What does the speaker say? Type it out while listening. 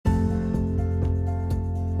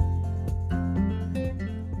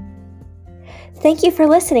Thank you for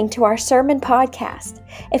listening to our sermon podcast.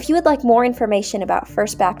 If you would like more information about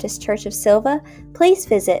First Baptist Church of Sylva, please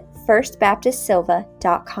visit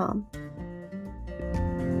firstbaptistsylva.com.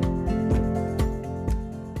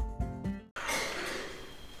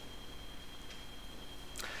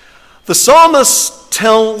 The psalmist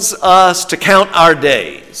tells us to count our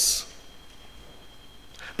days,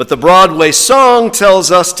 but the Broadway song tells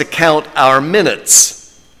us to count our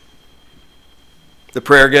minutes. The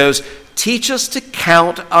prayer goes, "Teach us to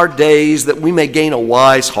count our days that we may gain a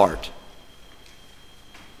wise heart."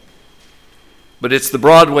 But it's the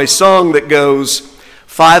Broadway song that goes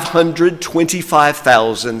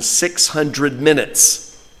 525,600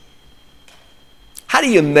 minutes. How do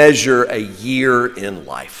you measure a year in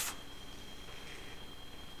life?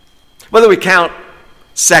 Whether we count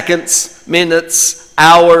seconds, minutes,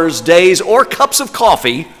 hours, days, or cups of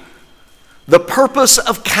coffee, the purpose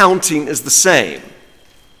of counting is the same.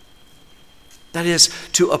 That is,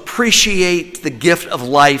 to appreciate the gift of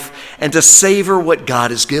life and to savor what God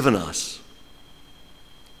has given us.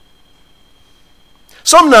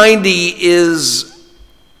 Psalm 90 is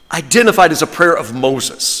identified as a prayer of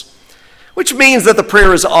Moses, which means that the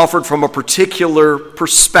prayer is offered from a particular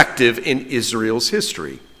perspective in Israel's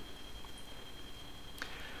history.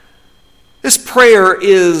 This prayer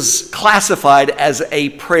is classified as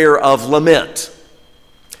a prayer of lament.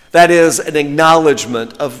 That is, an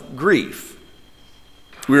acknowledgement of grief.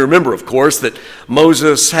 We remember, of course, that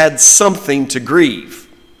Moses had something to grieve.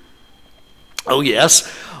 Oh yes,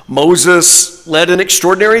 Moses led an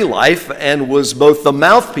extraordinary life and was both the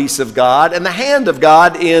mouthpiece of God and the hand of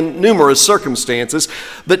God in numerous circumstances.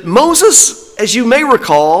 But Moses, as you may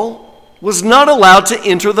recall, was not allowed to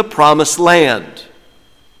enter the promised land.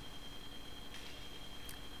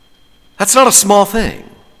 That's not a small thing.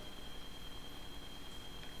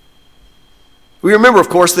 We remember, of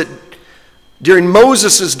course, that during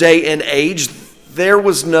Moses' day and age, there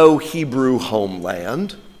was no Hebrew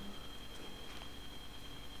homeland.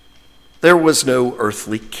 There was no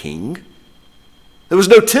earthly king. There was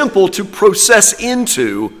no temple to process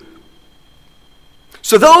into.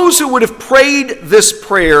 So those who would have prayed this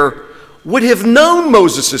prayer would have known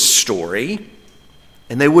Moses' story,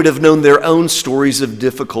 and they would have known their own stories of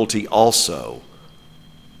difficulty also.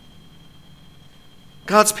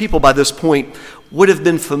 God's people by this point would have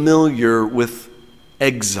been familiar with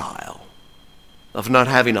exile, of not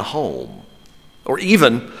having a home, or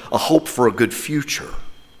even a hope for a good future.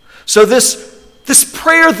 So this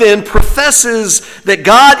prayer then professes that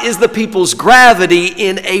God is the people's gravity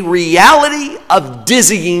in a reality of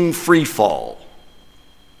dizzying freefall.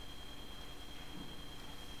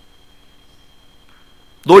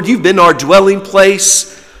 Lord, you've been our dwelling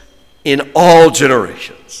place in all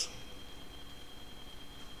generations.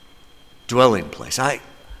 Dwelling place. I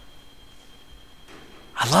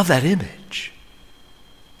love that image.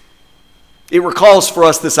 It recalls for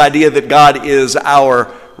us this idea that God is our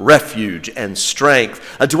refuge and strength.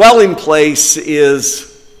 A dwelling place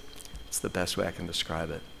is, it's the best way I can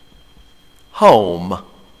describe it, home.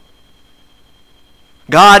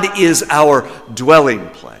 God is our dwelling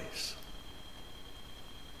place.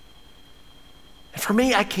 And for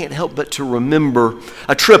me, I can't help but to remember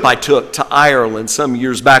a trip I took to Ireland some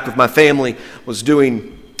years back with my family. Was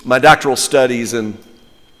doing my doctoral studies in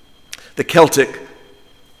the Celtic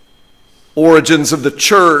origins of the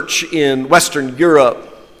church in Western Europe,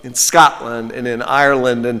 in Scotland and in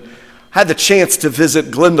Ireland, and had the chance to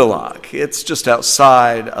visit Glendalough. It's just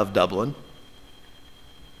outside of Dublin.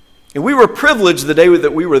 And we were privileged the day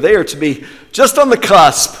that we were there to be just on the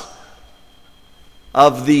cusp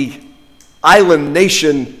of the island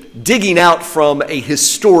nation digging out from a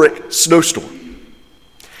historic snowstorm.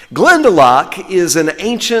 Glendalough is an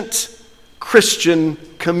ancient Christian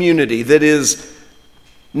community that is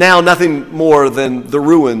now nothing more than the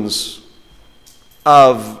ruins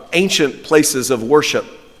of ancient places of worship,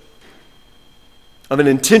 of an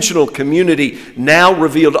intentional community now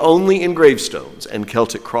revealed only in gravestones and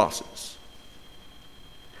Celtic crosses.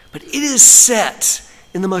 But it is set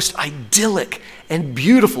in the most idyllic and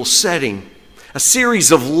beautiful setting, a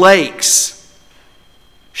series of lakes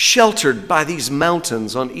sheltered by these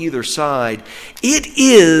mountains on either side. It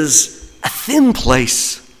is a thin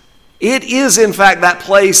place. It is, in fact, that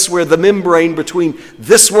place where the membrane between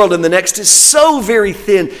this world and the next is so very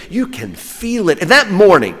thin, you can feel it. And that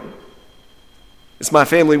morning, as my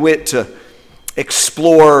family went to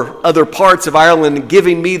explore other parts of Ireland,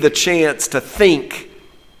 giving me the chance to think,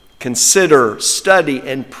 consider, study,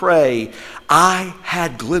 and pray, I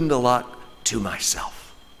had Glendalough to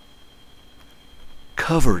myself,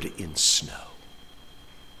 covered in snow,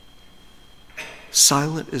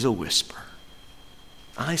 silent as a whisper,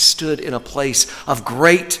 I stood in a place of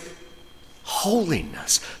great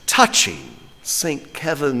holiness, touching St.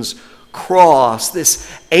 Kevin's cross,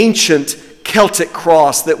 this ancient Celtic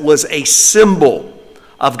cross that was a symbol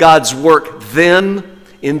of God's work then,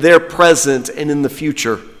 in their present, and in the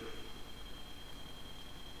future.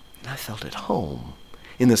 And I felt at home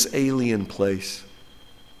in this alien place.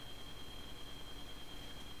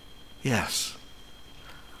 Yes,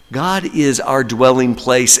 God is our dwelling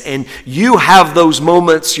place, and you have those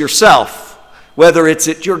moments yourself, whether it's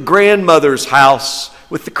at your grandmother's house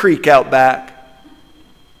with the creek out back,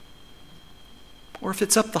 or if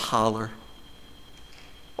it's up the holler,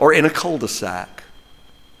 or in a cul-de-sac,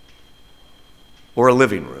 or a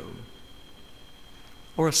living room,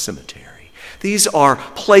 or a cemetery. These are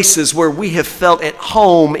places where we have felt at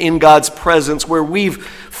home in God's presence, where we've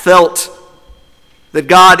felt that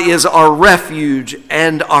God is our refuge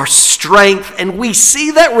and our strength. And we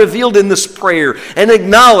see that revealed in this prayer, an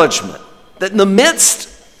acknowledgement that in the midst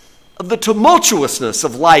of the tumultuousness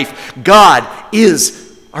of life, God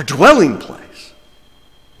is our dwelling place.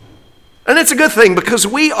 And it's a good thing because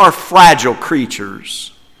we are fragile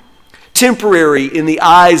creatures, temporary in the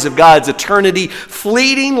eyes of God's eternity,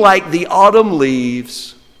 fleeting like the autumn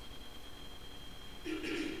leaves.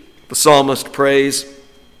 The psalmist prays,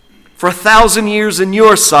 "For 1,000 years in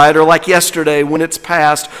your sight are like yesterday when it's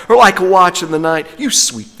past, or like a watch in the night. You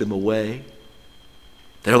sweep them away.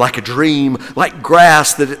 They're like a dream, like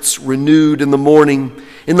grass that it's renewed in the morning.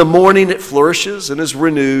 In the morning it flourishes and is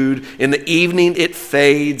renewed. In the evening it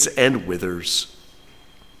fades and withers."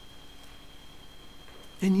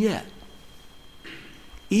 And yet,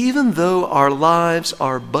 even though our lives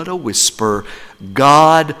are but a whisper,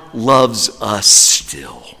 God loves us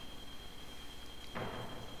still.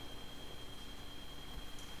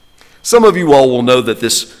 Some of you all will know that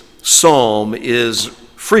this psalm is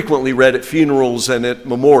frequently read at funerals and at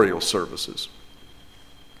memorial services.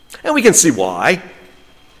 And we can see why.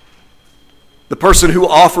 The person who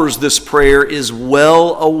offers this prayer is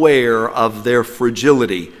well aware of their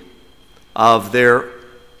fragility, of their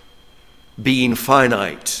being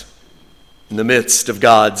finite in the midst of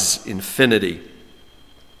God's infinity.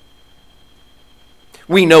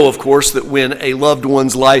 We know, of course, that when a loved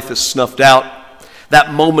one's life is snuffed out,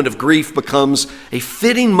 that moment of grief becomes a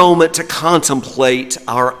fitting moment to contemplate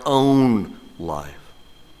our own life.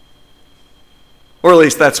 Or at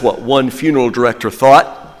least that's what one funeral director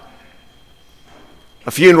thought.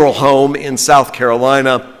 A funeral home in South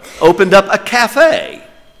Carolina opened up a cafe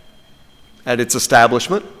at its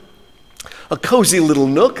establishment. A cozy little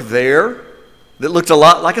nook there that looked a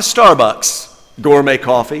lot like a Starbucks. Gourmet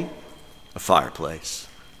coffee, a fireplace,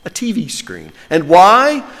 a TV screen. And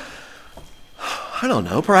why? I don't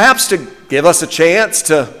know, perhaps to give us a chance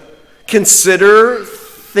to consider,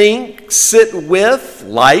 think, sit with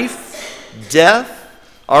life, death,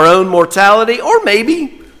 our own mortality, or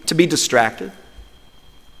maybe to be distracted.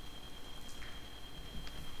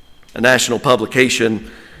 A national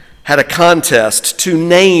publication had a contest to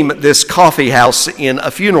name this coffee house in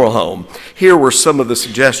a funeral home. Here were some of the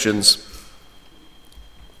suggestions: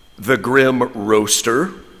 The Grim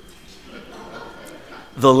Roaster,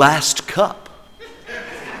 The Last Cup,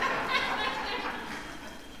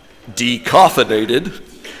 Decaffeinated,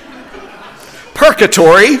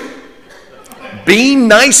 Purgatory, Being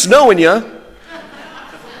Nice Knowing Ya,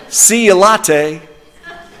 See Ya Latte.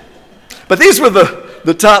 But these were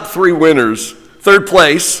the top three winners. Third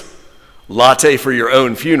place, Latte for Your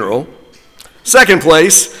Own Funeral. Second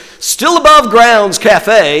place, Still Above Ground's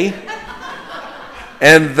Cafe.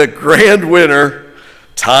 And the grand winner,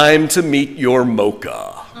 Time to Meet Your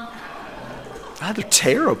Mocha. They're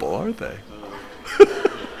terrible, aren't they?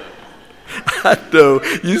 I know,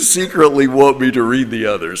 you secretly want me to read the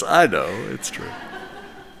others. I know, it's true.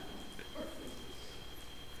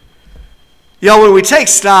 Y'all, when we take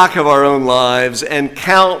stock of our own lives and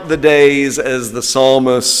count the days as the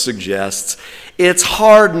psalmist suggests, it's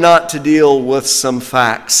hard not to deal with some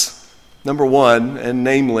facts. Number one, and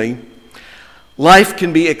namely, life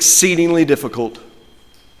can be exceedingly difficult,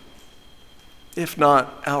 if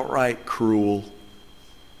not outright cruel.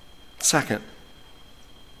 Second,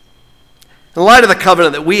 in light of the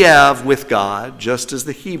covenant that we have with God, just as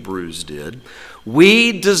the Hebrews did,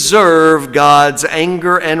 we deserve God's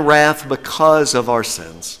anger and wrath because of our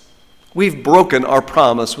sins. We've broken our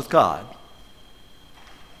promise with God.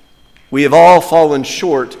 We have all fallen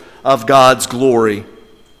short of God's glory.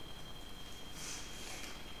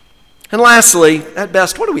 And lastly, at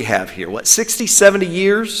best, what do we have here? 60, 70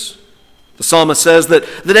 years? The psalmist says that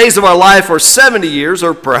the days of our life are 70 years,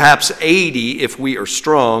 or perhaps 80 if we are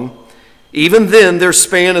strong. Even then, their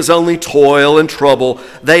span is only toil and trouble.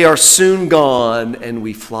 They are soon gone, and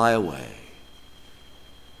we fly away.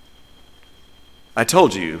 I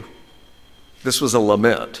told you, this was a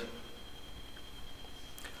lament.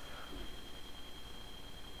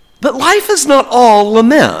 But life is not all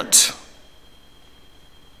lament.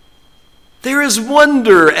 There is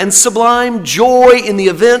wonder and sublime joy in the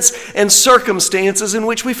events and circumstances in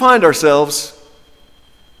which we find ourselves.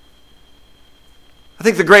 I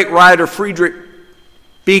think the great writer Friedrich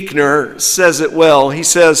Buechner says it well. He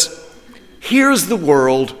says, "Here's the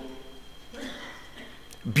world.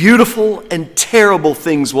 Beautiful and terrible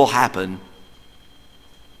things will happen.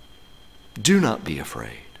 Do not be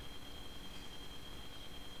afraid."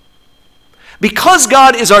 Because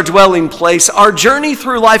God is our dwelling place, our journey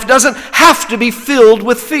through life doesn't have to be filled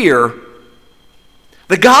with fear.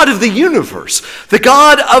 The God of the universe, the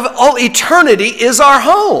God of all eternity, is our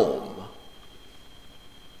home.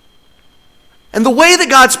 And the way that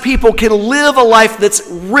God's people can live a life that's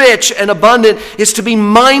rich and abundant is to be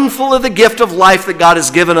mindful of the gift of life that God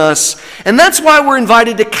has given us. And that's why we're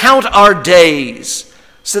invited to count our days,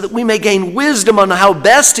 so that we may gain wisdom on how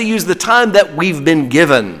best to use the time that we've been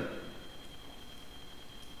given.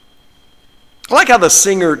 I like how the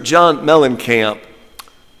singer John Mellencamp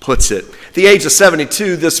puts it. At the age of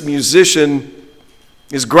 72, this musician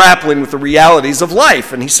is grappling with the realities of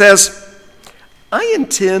life. And he says, "I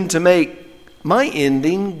intend to make my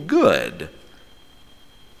ending good.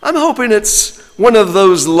 I'm hoping it's one of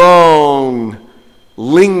those long,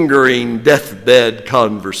 lingering deathbed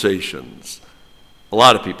conversations." A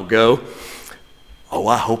lot of people go, "Oh,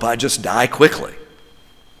 I hope I just die quickly."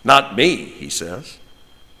 Not me, he says.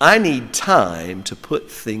 I need time to put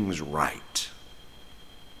things right.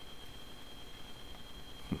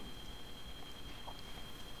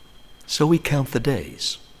 So we count the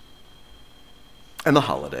days and the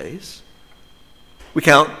holidays. We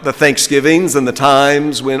count the Thanksgivings and the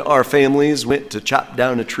times when our families went to chop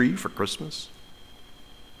down a tree for Christmas.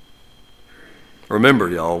 Remember,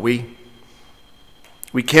 y'all, we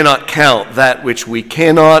cannot count that which we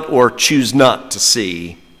cannot or choose not to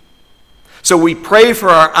see. So we pray for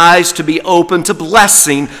our eyes to be open to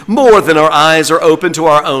blessing more than our eyes are open to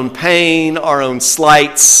our own pain, our own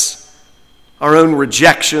slights, our own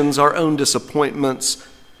rejections, our own disappointments.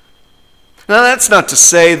 Now, that's not to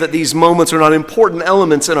say that these moments are not important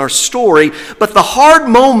elements in our story, but the hard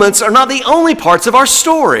moments are not the only parts of our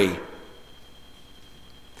story.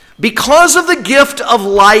 Because of the gift of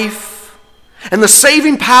life and the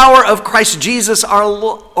saving power of Christ Jesus our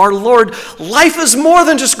Lord, life is more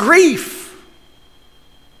than just grief.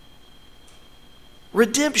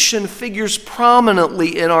 Redemption figures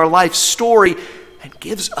prominently in our life story and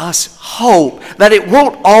gives us hope that it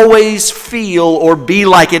won't always feel or be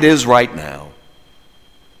like it is right now.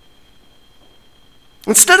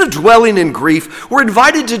 Instead of dwelling in grief, we're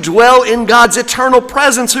invited to dwell in God's eternal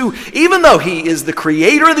presence, who, even though He is the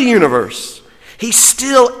creator of the universe, He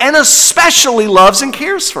still and especially loves and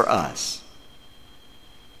cares for us.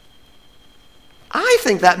 I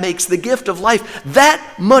think that makes the gift of life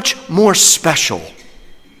that much more special.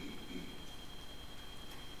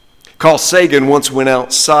 Carl Sagan once went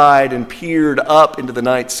outside and peered up into the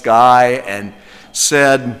night sky and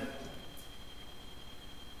said,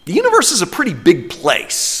 "The universe is a pretty big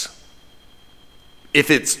place. If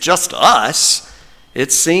it's just us,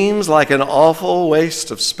 it seems like an awful waste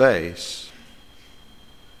of space."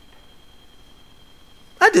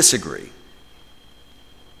 I disagree.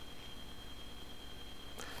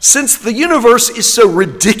 Since the universe is so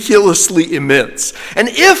ridiculously immense, and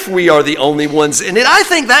if we are the only ones in it, I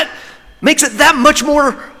think that makes it that much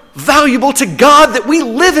more valuable to God that we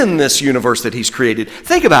live in this universe that He's created.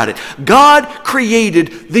 Think about it. God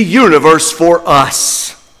created the universe for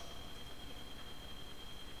us.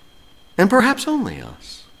 And perhaps only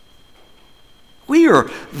us. We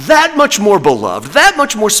are that much more beloved, that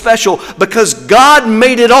much more special, because God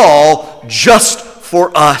made it all just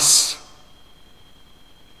for us.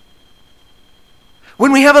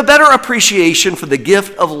 When we have a better appreciation for the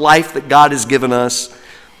gift of life that God has given us,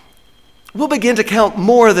 we'll begin to count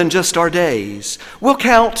more than just our days. We'll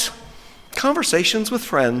count conversations with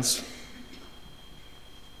friends.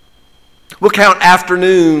 We'll count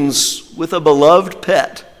afternoons with a beloved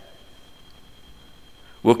pet.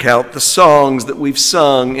 We'll count the songs that we've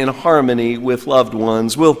sung in harmony with loved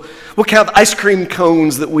ones. We'll count the ice cream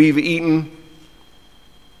cones that we've eaten.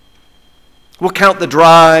 We'll count the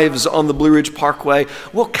drives on the Blue Ridge Parkway.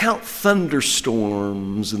 We'll count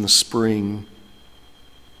thunderstorms in the spring.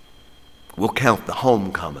 We'll count the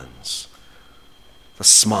homecomings, the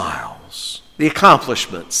smiles, the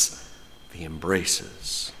accomplishments, the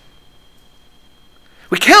embraces.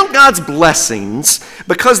 We count God's blessings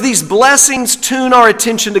because these blessings tune our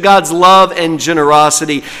attention to God's love and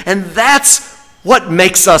generosity, and that's what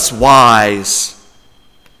makes us wise.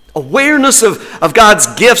 Awareness of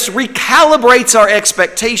God's gifts recalibrates our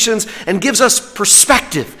expectations and gives us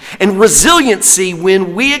perspective and resiliency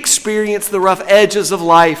when we experience the rough edges of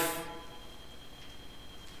life.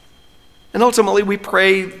 And ultimately, we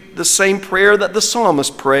pray the same prayer that the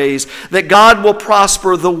psalmist prays, that God will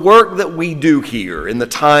prosper the work that we do here in the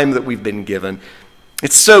time that we've been given.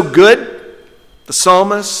 It's so good, the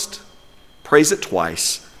psalmist prays it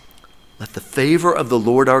twice. Let the favor of the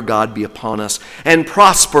Lord our God be upon us, and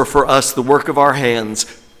prosper for us the work of our hands.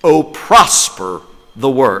 Oh, prosper the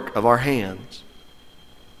work of our hands.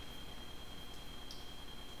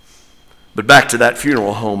 But back to that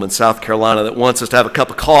funeral home in South Carolina that wants us to have a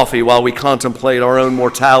cup of coffee while we contemplate our own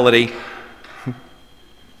mortality.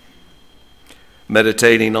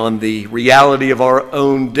 Meditating on the reality of our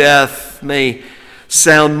own death may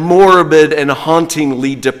sound morbid and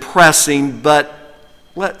hauntingly depressing, but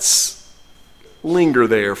let's linger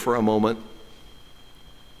there for a moment.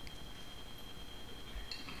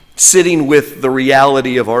 Sitting with the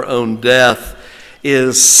reality of our own death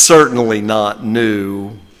is certainly not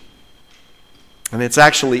new. And it's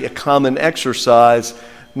actually a common exercise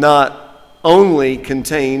not only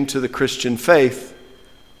contained to the Christian faith,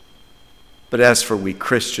 but as for we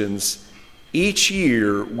Christians, each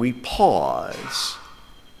year we pause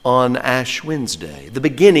on Ash Wednesday, the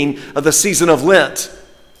beginning of the season of Lent,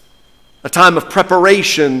 a time of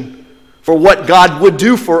preparation for what God would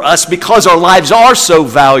do for us because our lives are so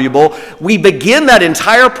valuable. We begin that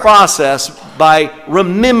entire process by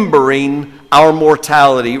remembering our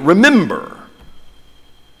mortality. Remember,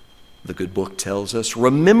 the good book tells us,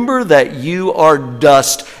 remember that you are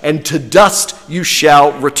dust, and to dust you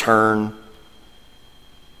shall return.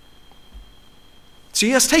 So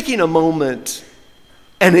yes, taking a moment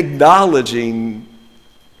and acknowledging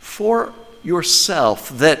for yourself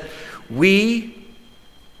that we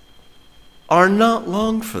are not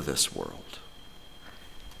long for this world.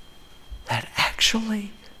 That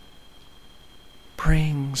actually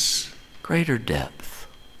brings greater depth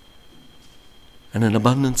and an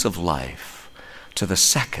abundance of life to the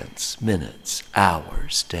seconds, minutes,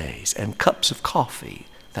 hours, days, and cups of coffee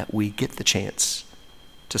that we get the chance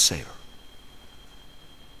to savor.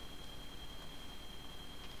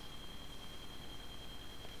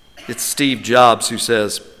 It's Steve Jobs who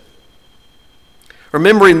says,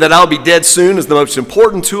 remembering that I'll be dead soon is the most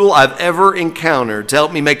important tool I've ever encountered to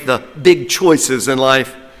help me make the big choices in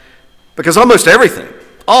life. Because almost everything,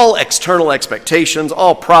 all external expectations,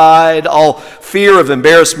 all pride, all fear of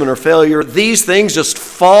embarrassment or failure, these things just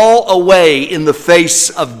fall away in the face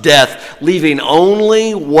of death, leaving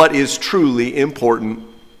only what is truly important.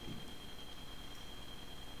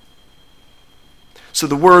 So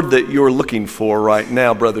the word that you're looking for right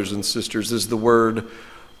now, brothers and sisters, is the word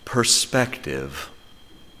perspective.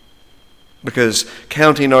 Because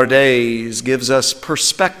counting our days gives us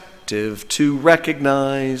perspective to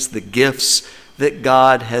recognize the gifts that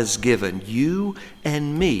God has given you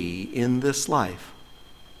and me in this life.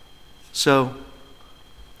 So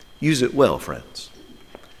use it well, friends.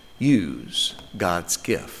 Use God's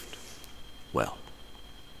gift well.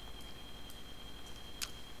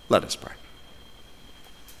 Let us pray.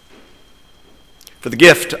 For the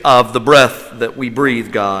gift of the breath that we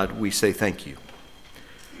breathe, God, we say thank you.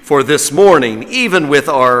 For this morning, even with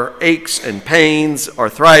our aches and pains,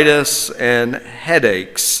 arthritis and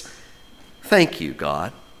headaches, thank you,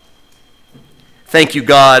 God. Thank you,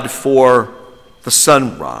 God, for the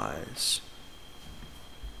sunrise,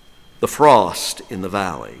 the frost in the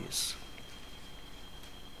valleys,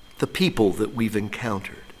 the people that we've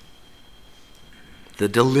encountered, the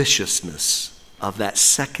deliciousness of that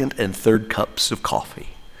second and third cups of coffee.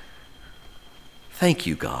 Thank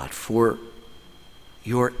you, God, for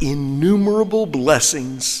your innumerable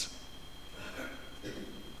blessings.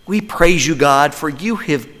 We praise you, God, for you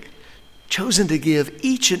have chosen to give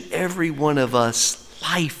each and every one of us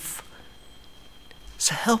life.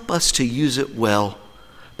 So help us to use it well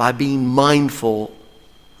by being mindful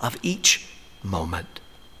of each moment,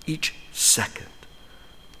 each second,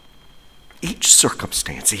 each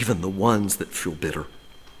circumstance, even the ones that feel bitter.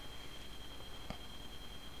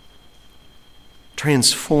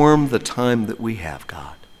 Transform the time that we have,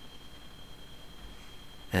 God,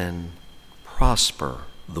 and prosper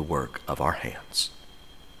the work of our hands.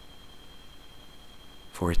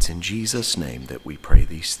 For it's in Jesus' name that we pray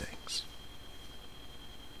these things.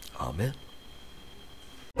 Amen.